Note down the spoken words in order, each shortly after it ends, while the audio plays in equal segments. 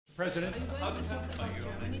President, Are you going to talk about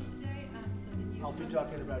Germany today? I'll be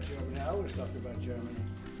talking about Germany. I always talk about Germany.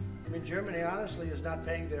 I mean, Germany honestly is not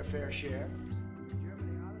paying their fair share.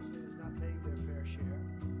 Germany honestly is not paying their fair share.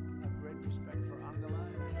 I have great respect for Angela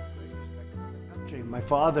and I have great respect for the country. My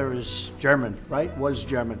father is German, right? Was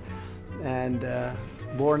German. And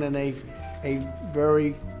born in a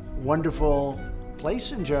very wonderful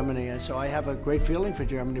place in Germany. And so I have a great feeling for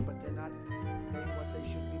Germany, but they're not paying what they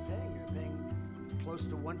should be paying. They're paying close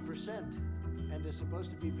to 1%. And they're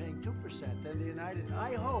supposed to be paying 2%. And the United,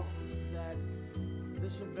 I hope that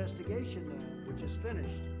this investigation now, which is finished,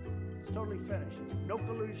 it's totally finished. No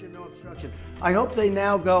collusion, no obstruction. I hope they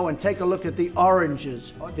now go and take a look at the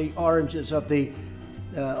oranges of the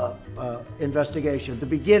investigation, the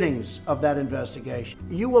beginnings of that investigation.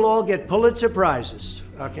 You will all get Pulitzer Prizes,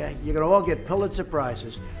 okay? You're gonna all get Pulitzer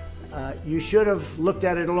Prizes. You should have looked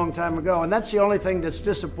at it a long time ago, and that's the only thing that's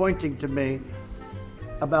disappointing to me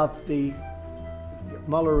about the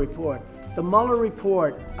Mueller report. The Mueller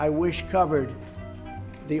report, I wish, covered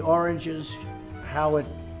the oranges, how it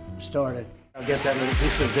started. I'll get that little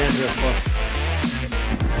piece of dandruff off.